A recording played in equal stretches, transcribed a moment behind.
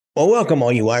Well, welcome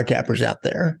all you wiretappers out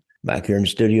there. Back here in the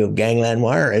studio of Gangland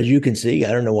Wire. As you can see,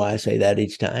 I don't know why I say that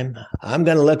each time. I'm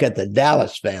going to look at the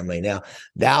Dallas family. Now,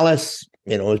 Dallas,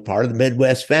 was part of the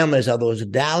Midwest families, although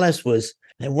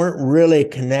they weren't really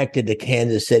connected to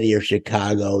Kansas City or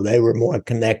Chicago. They were more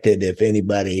connected, if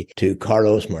anybody, to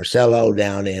Carlos Marcello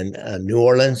down in New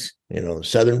Orleans.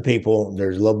 Southern people.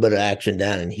 There's a little bit of action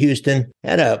down in Houston.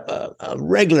 Had a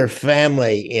regular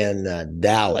family in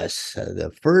Dallas. The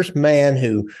first man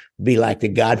who be like the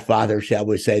godfather, shall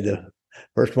we say, the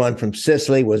first one from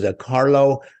Sicily was a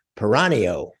Carlo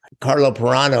Piranio. Carlo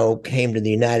Pirano came to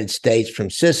the United States from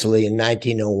Sicily in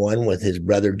 1901 with his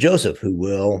brother Joseph, who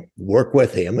will work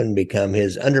with him and become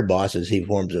his underboss as he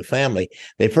forms a family.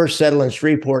 They first settled in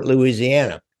Shreveport,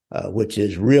 Louisiana, which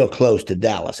is real close to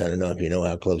Dallas. I don't know if you know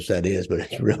how close that is, but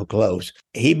it's real close.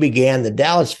 He began the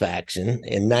Dallas faction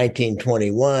in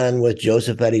 1921 with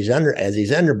Joseph as his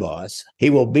underboss. He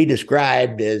will be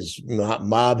described, as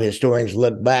mob historians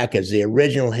look back, as the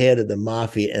original head of the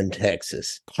Mafia in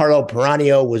Texas. Carlo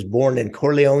Piranio was born in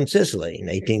Corleone, Sicily in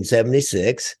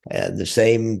 1876, the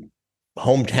same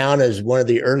hometown as one of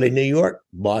the early New York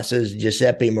bosses,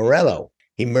 Giuseppe Morello.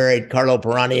 Carlo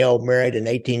Piranio married an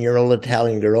 18-year-old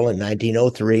Italian girl in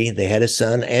 1903. They had a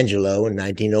son, Angelo, in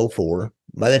 1904.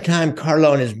 By the time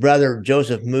Carlo and his brother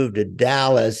Joseph moved to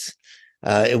Dallas,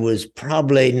 it was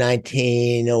probably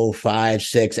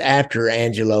 1905-06, after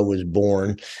Angelo was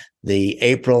born. The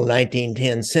April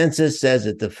 1910 census says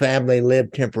that the family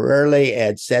lived temporarily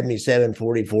at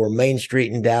 7744 Main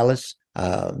Street in Dallas.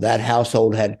 That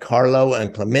household had Carlo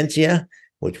and Clemencia,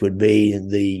 which would be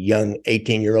the young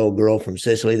 18-year-old girl from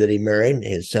Sicily that he married,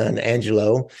 his son,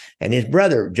 Angelo, and his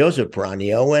brother, Joseph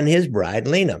Piranio, and his bride,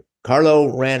 Lena.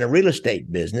 Carlo ran a real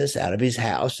estate business out of his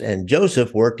house, and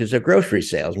Joseph worked as a grocery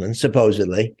salesman,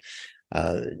 supposedly.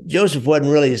 Joseph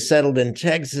wasn't really settled in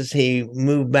Texas. He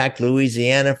moved back to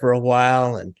Louisiana for a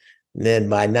while, and then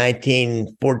by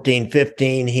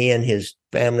 1914-15, he and his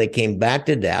family came back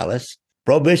to Dallas.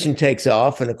 Prohibition takes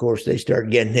off, and of course they start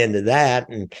getting into that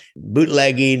and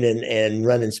bootlegging and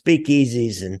running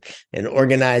speakeasies and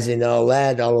organizing all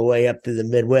that all the way up to the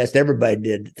Midwest. Everybody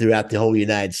did throughout the whole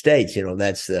United States.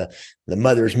 That's the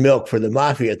mother's milk for the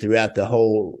Mafia throughout the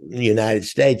whole United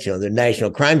States. The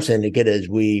National Crime Syndicate, as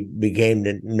we became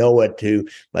to know it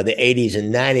by the 80s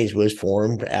and 90s, was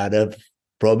formed out of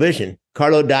Prohibition.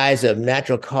 Carlo dies of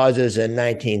natural causes in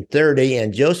 1930,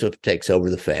 and Joseph takes over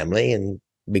the family and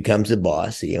becomes the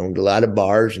boss. He owned a lot of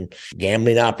bars and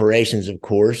gambling operations, of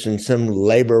course, and some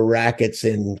labor rackets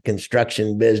in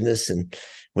construction business, and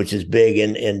which is big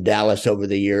in Dallas over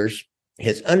the years.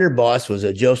 His underboss was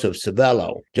a Joseph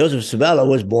Savello. Joseph Savello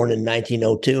was born in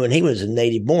 1902, and he was a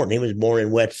native born. He was born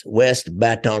in West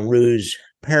Baton Rouge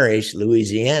Parish,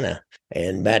 Louisiana.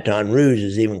 And Baton Rouge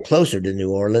is even closer to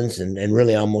New Orleans and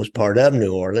really almost part of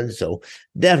New Orleans. So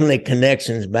definitely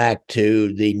connections back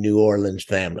to the New Orleans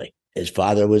family. His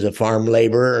father was a farm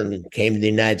laborer and came to the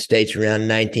United States around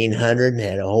 1900 and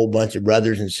had a whole bunch of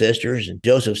brothers and sisters. And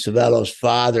Joseph Savello's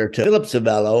father, Philip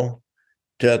Savello,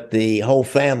 took the whole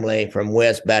family from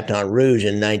West Baton Rouge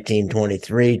in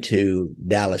 1923 to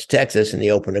Dallas, Texas, and he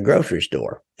opened a grocery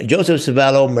store. And Joseph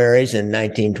Savello marries in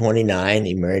 1929.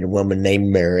 He married a woman named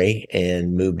Mary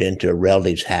and moved into a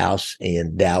relative's house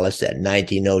in Dallas at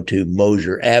 1902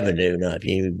 Mosier Avenue. Now, if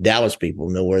you Dallas people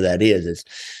know where that is,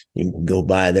 you can go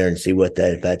by there and see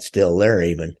if that's still there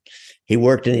even. He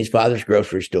worked in his father's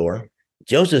grocery store.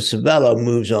 Joseph Savello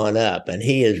moves on up, and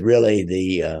he is really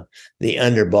the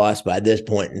underboss by this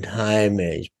point in time.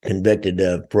 He's convicted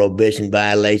of prohibition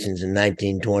violations in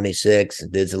 1926,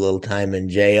 did a little time in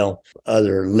jail,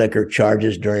 other liquor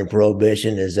charges during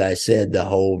prohibition. As I said, the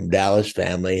whole Dallas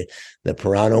family, the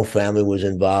Pirano family, was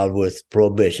involved with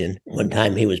prohibition. One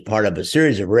time he was part of a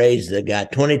series of raids that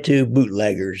got 22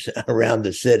 bootleggers around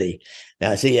the city.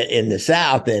 Now, see, in the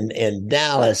South, in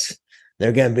Dallas,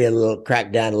 they're going to be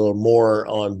crack down a little more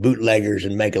on bootleggers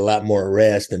and make a lot more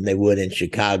arrests than they would in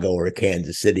Chicago or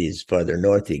Kansas City as farther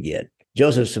north you get.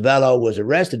 Joseph Savello was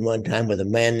arrested one time with a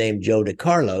man named Joe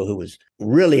DiCarlo, who was a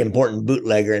really important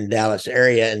bootlegger in Dallas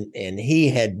area, and he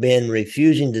had been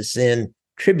refusing to send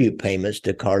tribute payments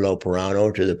to Carlo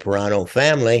Pirano, to the Pirano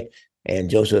family,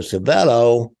 and Joseph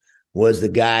Savello was the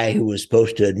guy who was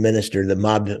supposed to administer the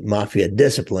mafia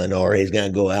discipline, or he's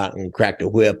going to go out and crack the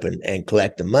whip and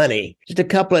collect the money. Just a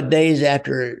couple of days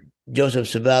after Joseph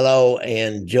Savello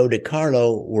and Joe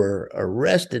DiCarlo were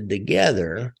arrested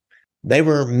together, they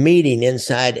were meeting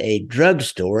inside a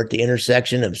drugstore at the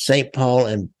intersection of St. Paul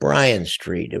and Bryan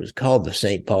Street. It was called the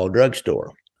St. Paul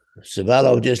Drugstore.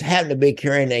 Savello just happened to be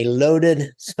carrying a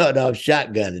loaded sawed-off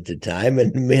shotgun at the time,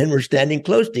 and the men were standing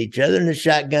close to each other, and the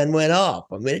shotgun went off.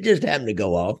 I mean, it just happened to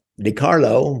go off.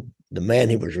 DiCarlo, the man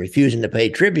who was refusing to pay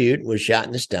tribute, was shot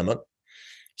in the stomach.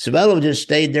 Savello just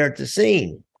stayed there at the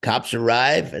scene. Cops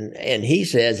arrive, and he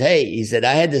says, hey, he said,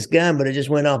 I had this gun, but it just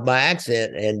went off by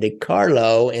accident. And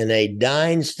DiCarlo, in a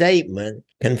dying statement,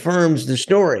 confirms the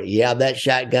story. Yeah, that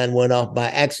shotgun went off by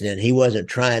accident. He wasn't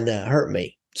trying to hurt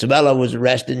me. Savello was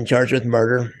arrested and charged with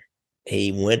murder.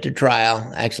 He went to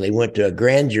trial, actually went to a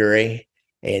grand jury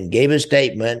and gave a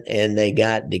statement, and they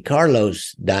got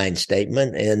DiCarlo's dying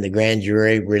statement, and the grand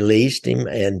jury released him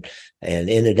and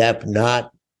ended up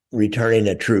not returning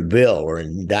a true bill or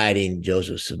indicting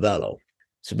Joseph Savello.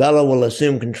 Savello will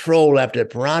assume control after the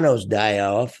Piranos die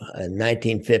off in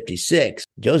 1956.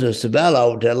 Joseph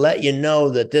Savello, to let you know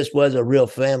that this was a real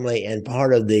family and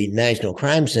part of the National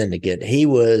Crime Syndicate, he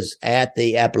was at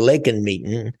the Appalachian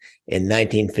meeting in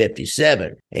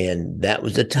 1957. And that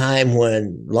was the time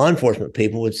when law enforcement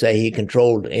people would say he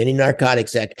controlled any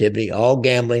narcotics activity, all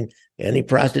gambling, any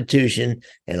prostitution,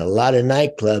 and a lot of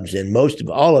nightclubs in most of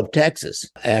all of Texas.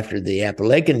 After the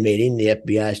Appalachian meeting, the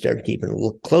FBI started keeping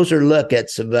a closer look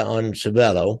at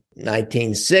Savello.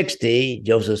 1960,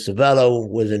 Joseph Savello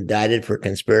was indicted for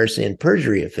conspiracy and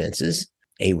perjury offenses.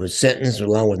 He was sentenced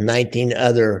along with 19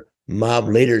 other mob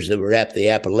leaders that were at the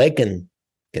Appalachian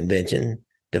Convention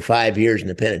to 5 years in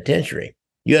the penitentiary.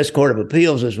 U.S. Court of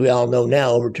Appeals, as we all know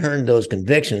now, overturned those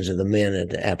convictions of the men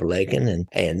at the Appalachian,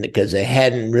 and because they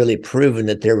hadn't really proven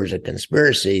that there was a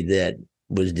conspiracy that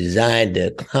was designed to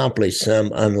accomplish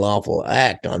some unlawful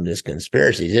act on this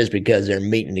conspiracy. Just because they're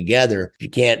meeting together, you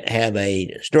can't have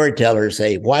a storyteller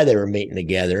say why they were meeting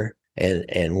together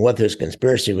and what this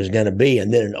conspiracy was going to be,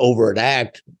 and then an overt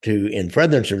act in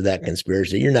furtherance of that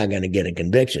conspiracy. You're not going to get a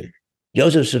conviction.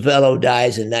 Joseph Savello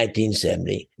dies in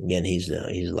 1970. Again, he's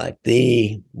like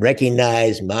the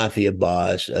recognized mafia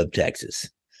boss of Texas.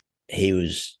 He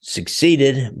was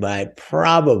succeeded by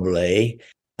probably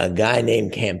a guy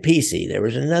named Campisi. There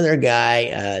was another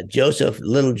guy, Joseph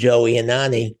Little Joe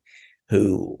Iannani,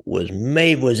 who was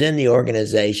in the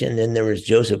organization. Then there was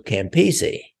Joseph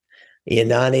Campisi.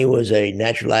 Iannani was a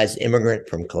naturalized immigrant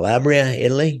from Calabria,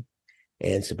 Italy,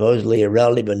 and supposedly a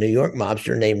relative of a New York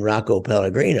mobster named Rocco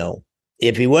Pellegrino.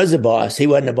 If he was the boss, he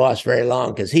wasn't a boss very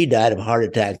long because he died of a heart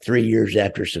attack 3 years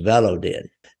after Savello did.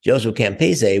 Joseph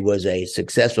Campisi was a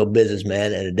successful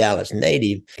businessman and a Dallas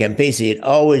native. Campisi had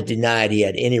always denied he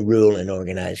had any role in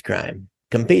organized crime.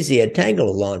 Campisi had tangled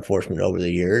with law enforcement over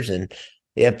the years, and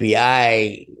the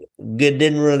FBI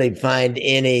didn't really find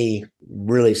any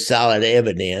really solid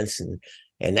evidence.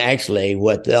 And actually,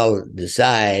 what they'll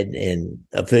decide and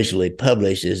officially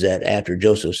publish is that after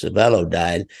Joseph Savello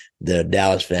died, the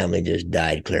Dallas family just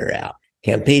died clear out.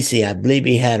 Campisi, I believe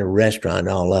he had a restaurant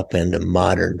all up into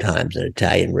modern times. An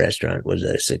Italian restaurant, was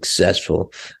a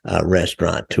successful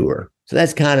restaurateur. So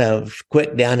that's kind of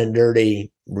quick down and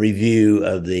dirty review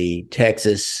of the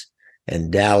Texas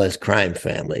and Dallas crime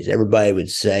families. Everybody would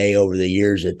say over the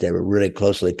years that they were really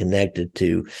closely connected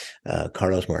to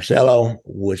Carlos Marcello,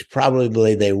 which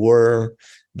probably they were.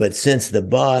 But since the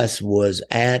boss was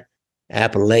at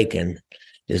Appalachian,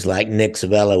 just like Nick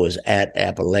Savello was at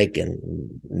Appalachian,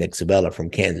 Nick Savello from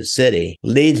Kansas City,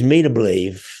 leads me to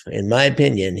believe, in my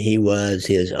opinion, he was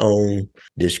his own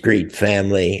discrete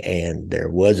family, and there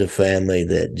was a family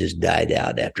that just died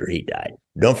out after he died.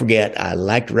 Don't forget, I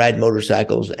like to ride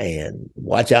motorcycles, and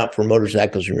watch out for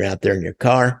motorcycles when you're out there in your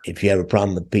car. If you have a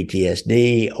problem with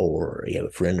PTSD or you have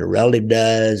a friend or relative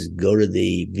does, go to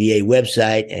the VA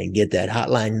website and get that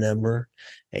hotline number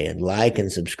and like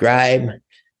and subscribe.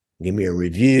 Give me a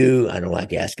review. I don't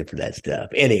like asking for that stuff.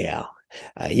 Anyhow,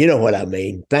 you know what I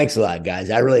mean. Thanks a lot,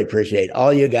 guys. I really appreciate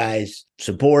all you guys'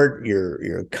 support,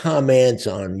 your comments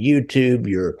on YouTube,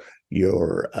 your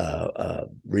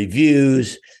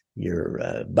reviews,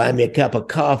 your buy me a cup of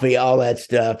coffee, all that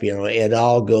stuff. You know, it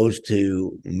all goes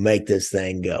to make this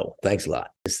thing go. Thanks a lot.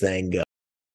 This thing go.